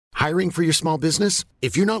Hiring for your small business?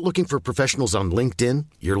 If you're not looking for professionals on LinkedIn,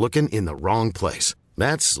 you're looking in the wrong place.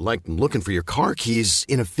 That's like looking for your car keys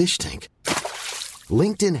in a fish tank.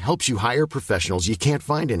 LinkedIn helps you hire professionals you can't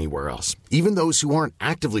find anywhere else, even those who aren't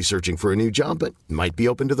actively searching for a new job but might be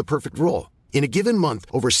open to the perfect role. In a given month,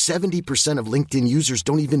 over 70% of LinkedIn users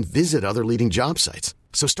don't even visit other leading job sites.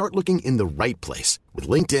 So start looking in the right place. With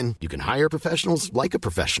LinkedIn, you can hire professionals like a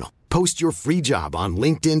professional. Post your free job on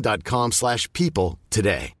linkedin.com/people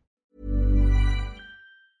today.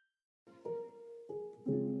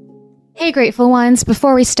 Hey, grateful ones.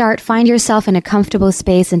 Before we start, find yourself in a comfortable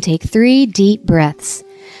space and take 3 deep breaths.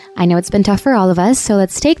 I know it's been tough for all of us, so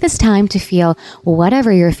let's take this time to feel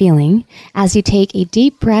whatever you're feeling as you take a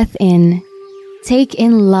deep breath in. Take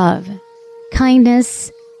in love,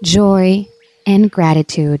 kindness, joy, and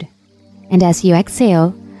gratitude. And as you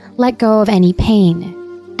exhale, let go of any pain,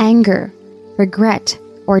 anger, regret,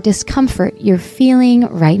 or discomfort you're feeling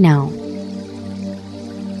right now.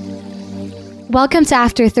 Welcome to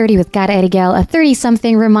After 30 with Cara Erigel, a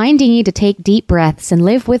 30-something reminding you to take deep breaths and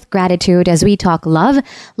live with gratitude as we talk love,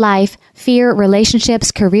 life, fear,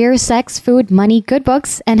 relationships, career, sex, food, money, good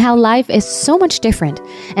books, and how life is so much different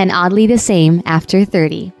and oddly the same after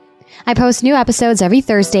 30. I post new episodes every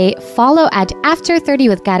Thursday. Follow at After 30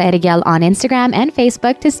 with Cara Erigel on Instagram and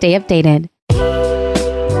Facebook to stay updated.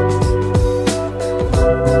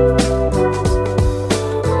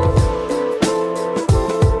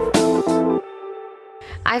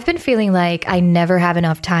 I've been feeling like I never have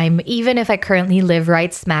enough time, even if I currently live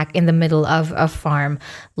right smack in the middle of a farm,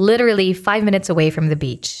 literally 5 minutes away from the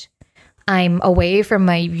beach. I'm away from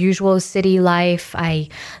my usual city life. I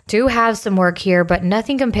do have some work here, but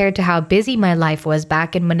nothing compared to how busy my life was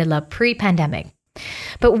back in Manila pre-pandemic.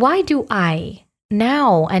 But why do I,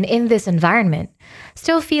 now and in this environment,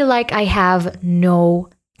 still feel like I have no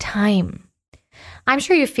time? I'm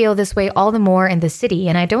sure you feel this way all the more in the city,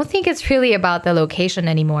 and I don't think it's really about the location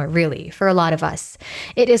anymore, really, for a lot of us.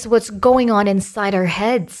 It is what's going on inside our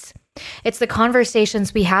heads. It's the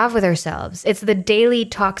conversations we have with ourselves. It's the daily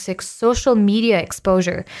toxic social media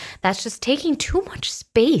exposure that's just taking too much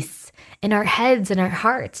space in our heads and our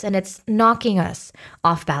hearts, and it's knocking us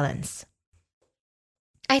off balance.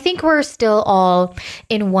 I think we're still all,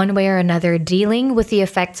 in one way or another, dealing with the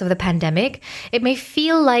effects of the pandemic. It may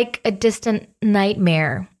feel like a distant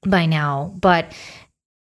nightmare by now, but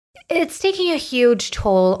it's taking a huge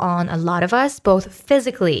toll on a lot of us, both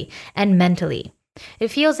physically and mentally. It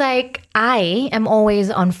feels like I am always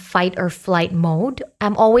on fight or flight mode.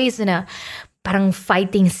 I'm always in a parang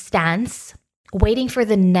fighting stance, waiting for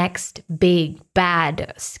the next big,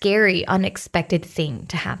 bad, scary, unexpected thing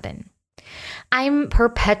to happen. I'm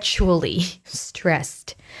perpetually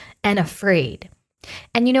stressed and afraid.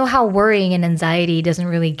 And you know how worrying and anxiety doesn't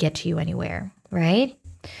really get you anywhere, right?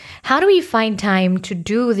 How do we find time to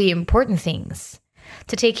do the important things?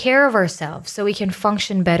 To take care of ourselves so we can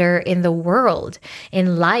function better in the world,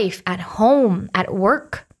 in life, at home, at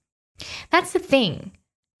work? That's the thing.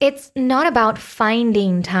 It's not about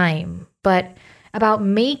finding time, but about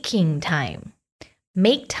making time.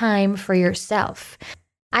 Make time for yourself.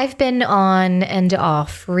 I've been on and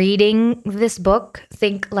off reading this book,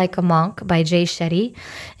 Think Like a Monk by Jay Shetty.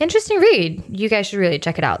 Interesting read. You guys should really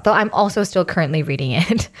check it out. Though I'm also still currently reading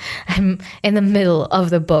it. I'm in the middle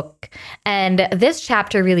of the book. And this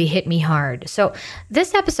chapter really hit me hard. So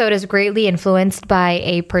this episode is greatly influenced by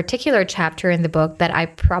a particular chapter in the book that I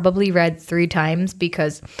probably read 3 times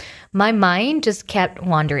because my mind just kept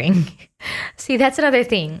wandering. See, that's another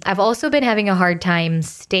thing. I've also been having a hard time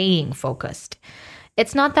staying focused.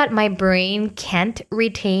 It's not that my brain can't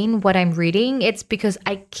retain what I'm reading. It's because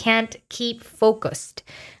I can't keep focused.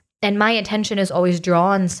 And my attention is always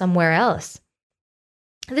drawn somewhere else.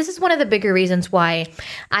 This is one of the bigger reasons why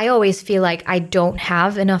I always feel like I don't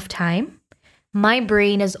have enough time. My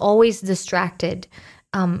brain is always distracted,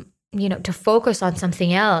 to focus on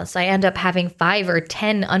something else. I end up having 5 or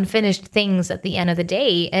 10 unfinished things at the end of the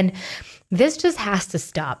day. And this just has to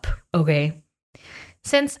stop, okay?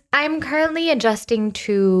 Since I'm currently adjusting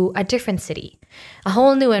to a different city, a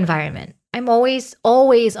whole new environment, I'm always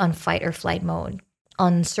on fight or flight mode,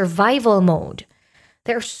 on survival mode.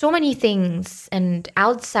 There are so many things and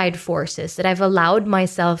outside forces that I've allowed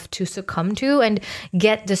myself to succumb to and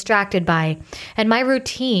get distracted by, and my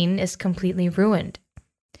routine is completely ruined.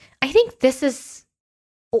 I think this is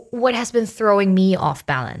what has been throwing me off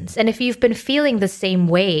balance. And if you've been feeling the same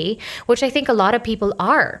way, which I think a lot of people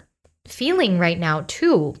are feeling right now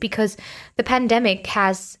too, because the pandemic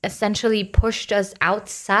has essentially pushed us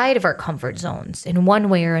outside of our comfort zones in one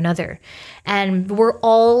way or another. And we're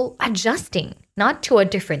all adjusting, not to a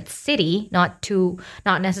different city, not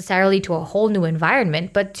necessarily to a whole new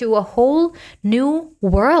environment, but to a whole new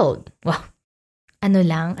world. Well,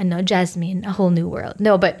 Jasmine, a whole new world.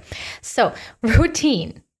 No, but so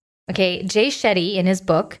routine. Okay, Jay Shetty in his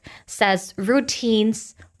book says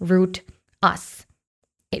routines root us.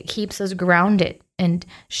 It keeps us grounded and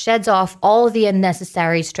sheds off all the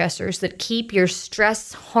unnecessary stressors that keep your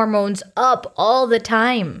stress hormones up all the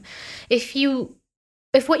time.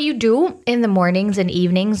 If what you do in the mornings and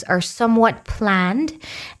evenings are somewhat planned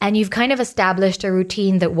and you've kind of established a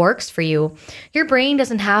routine that works for you, your brain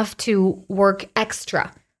doesn't have to work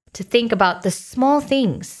extra to think about the small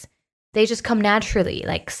things. They just come naturally,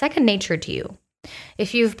 like second nature to you.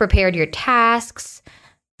 If you've prepared your tasks,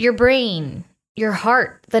 your brain, your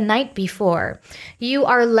heart the night before, you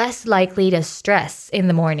are less likely to stress in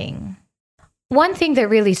the morning. One thing that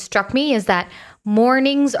really struck me is that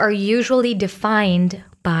mornings are usually defined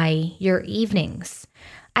by your evenings.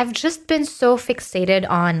 I've just been so fixated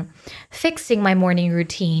on fixing my morning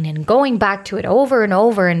routine and going back to it over and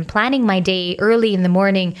over and planning my day early in the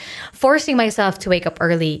morning, forcing myself to wake up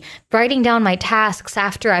early, writing down my tasks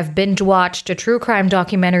after I've binge watched a true crime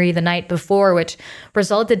documentary the night before, which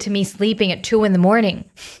resulted to me sleeping at 2 a.m.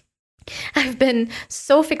 I've been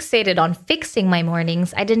so fixated on fixing my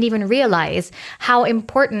mornings, I didn't even realize how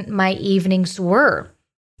important my evenings were.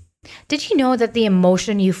 Did you know that the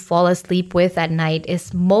emotion you fall asleep with at night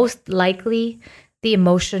is most likely the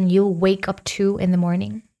emotion you'll wake up to in the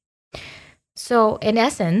morning? So, in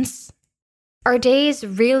essence, our days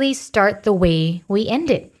really start the way we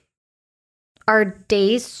end it. Our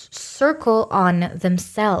days circle on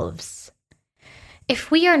themselves.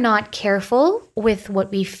 If we are not careful with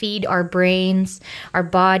what we feed our brains, our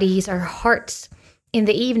bodies, our hearts in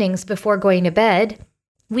the evenings before going to bed,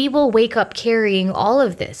 we will wake up carrying all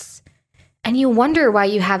of this. And you wonder why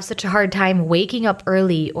you have such a hard time waking up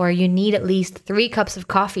early, or you need at least 3 cups of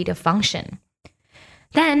coffee to function.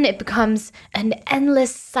 Then it becomes an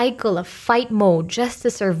endless cycle of fight mode just to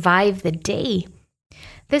survive the day.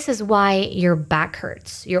 This is why your back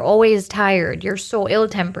hurts. You're always tired. You're so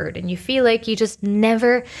ill-tempered, and you feel like you just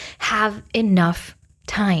never have enough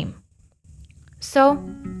time. So,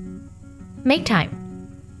 make time.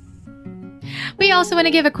 We also want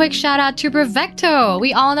to give a quick shout out to Bravecto.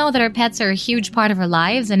 We all know that our pets are a huge part of our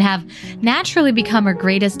lives and have naturally become our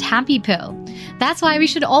greatest happy pill. That's why we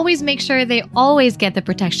should always make sure they always get the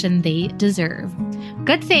protection they deserve.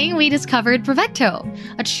 Good thing we discovered Bravecto,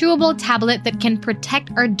 a chewable tablet that can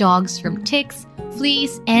protect our dogs from ticks,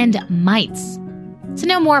 fleas, and mites. To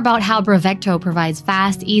know more about how Bravecto provides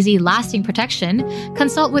fast, easy, lasting protection,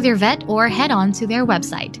 consult with your vet or head on to their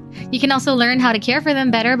website. You can also learn how to care for them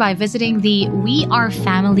better by visiting the We Are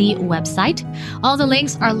Family website. All the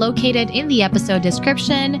links are located in the episode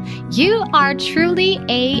description. You are truly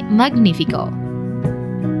a magnifico.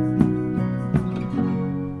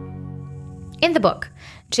 In the book,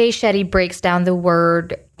 Jay Shetty breaks down the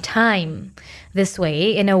word time this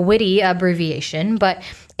way in a witty abbreviation, but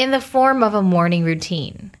in the form of a morning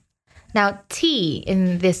routine. Now, T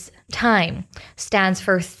in this time stands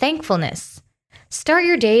for thankfulness. Start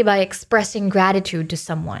your day by expressing gratitude to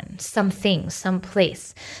someone, something,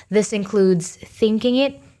 someplace. This includes thinking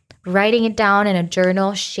it, writing it down in a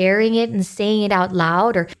journal, sharing it and saying it out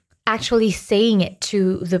loud, or actually saying it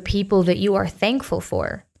to the people that you are thankful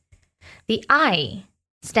for. The I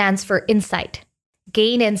stands for insight.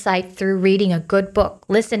 Gain insight through reading a good book,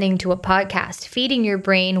 listening to a podcast, feeding your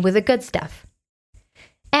brain with the good stuff.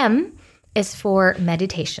 M is for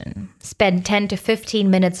meditation. Spend 10 to 15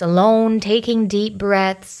 minutes alone, taking deep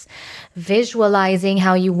breaths, visualizing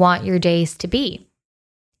how you want your days to be.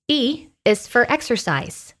 E is for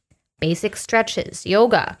exercise. Basic stretches,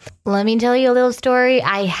 yoga. Let me tell you a little story.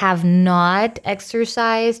 I have not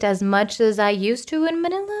exercised as much as I used to in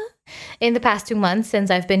Manila in the past 2 months since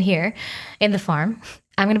I've been here in the farm.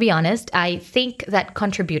 I'm going to be honest, I think that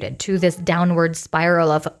contributed to this downward spiral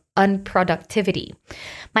of unproductivity.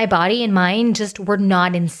 My body and mind just were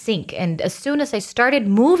not in sync. And as soon as I started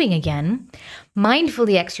moving again,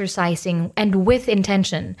 mindfully exercising and with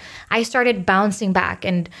intention, I started bouncing back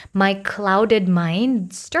and my clouded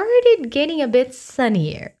mind started getting a bit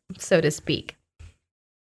sunnier, so to speak.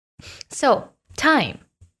 So, time,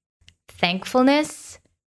 thankfulness,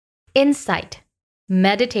 insight,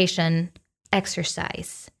 meditation,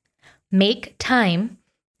 exercise. Make time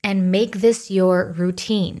and make this your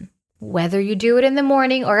routine, whether you do it in the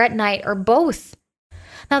morning or at night or both.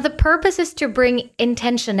 Now, the purpose is to bring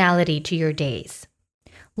intentionality to your days.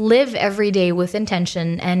 Live every day with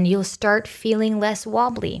intention and you'll start feeling less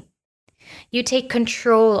wobbly. You take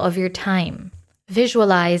control of your time.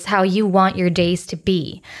 Visualize how you want your days to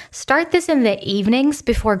be. Start this in the evenings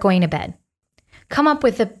before going to bed. Come up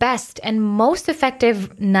with the best and most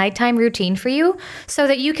effective nighttime routine for you so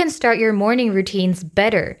that you can start your morning routines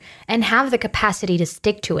better and have the capacity to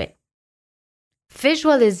stick to it.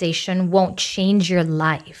 Visualization won't change your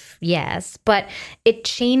life, yes, but it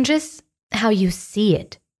changes how you see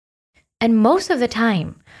it. And most of the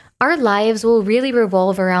time, our lives will really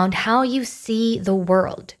revolve around how you see the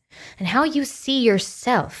world and how you see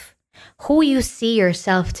yourself, who you see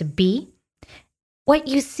yourself to be. What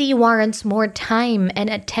you see warrants more time and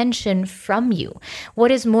attention from you.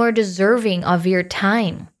 What is more deserving of your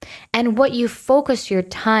time? And what you focus your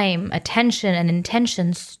time, attention, and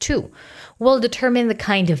intentions to will determine the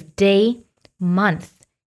kind of day, month,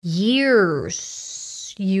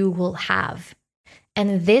 years you will have.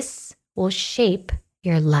 And this will shape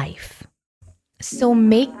your life. So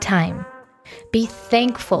make time. Be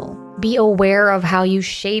thankful. Be aware of how you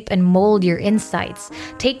shape and mold your insights.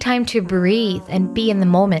 Take time to breathe and be in the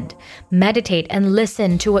moment. Meditate and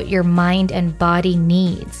listen to what your mind and body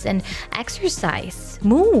needs. And exercise.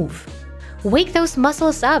 Move. Wake those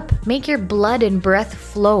muscles up. Make your blood and breath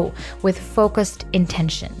flow with focused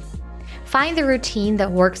intention. Find the routine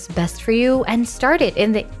that works best for you and start it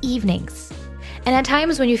in the evenings. And at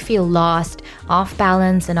times when you feel lost, off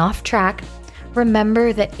balance, and off track,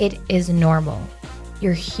 remember that it is normal.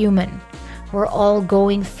 You're human. We're all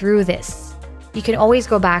going through this. You can always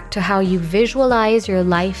go back to how you visualize your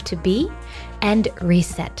life to be and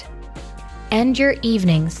reset. End your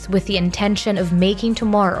evenings with the intention of making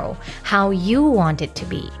tomorrow how you want it to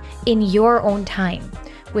be in your own time,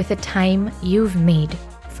 with the time you've made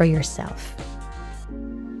for yourself.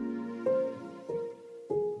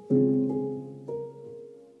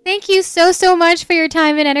 Thank you so much for your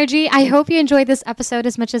time and energy. I hope you enjoyed this episode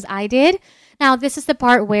as much as I did. Now, this is the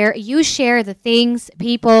part where you share the things,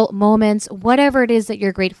 people, moments, whatever it is that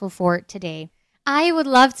you're grateful for today. I would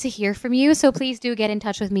love to hear from you, so please do get in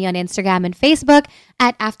touch with me on Instagram and Facebook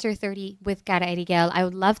at After30 with Cara Erigel. I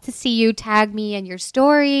would love to see you. Tag me in your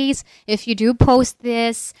stories if you do post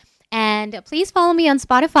this. And please follow me on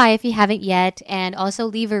Spotify if you haven't yet, and also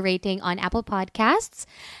leave a rating on Apple Podcasts.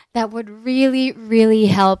 That would really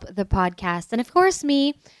help the podcast, and of course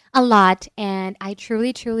me, a lot. And I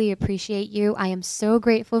truly appreciate you. I am so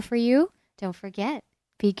grateful for you. Don't forget,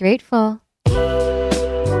 be grateful.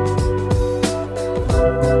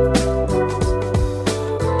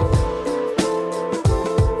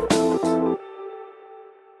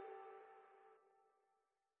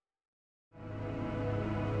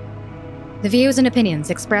 The views and opinions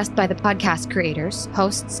expressed by the podcast creators,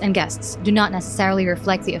 hosts, and guests do not necessarily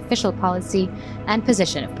reflect the official policy and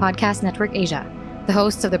position of Podcast Network Asia, the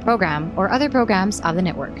hosts of the program, or other programs of the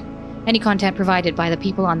network. Any content provided by the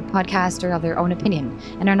people on the podcast are of their own opinion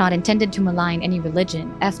and are not intended to malign any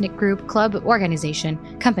religion, ethnic group, club,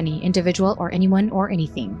 organization, company, individual, or anyone or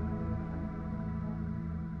anything.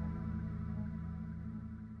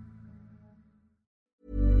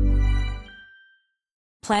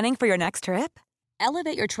 Planning for your next trip?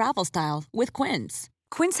 Elevate your travel style with Quince.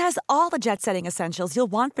 Quince has all the jet-setting essentials you'll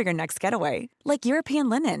want for your next getaway, like European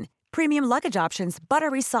linen, premium luggage options,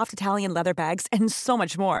 buttery soft Italian leather bags, and so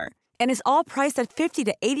much more. And is all priced at 50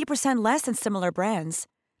 to 80% less than similar brands.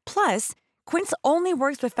 Plus, Quince only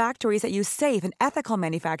works with factories that use safe and ethical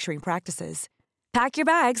manufacturing practices. Pack your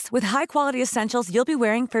bags with high-quality essentials you'll be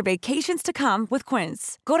wearing for vacations to come with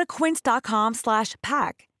Quince. Go to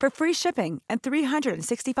quince.com/pack for free shipping and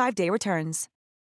 365-day returns.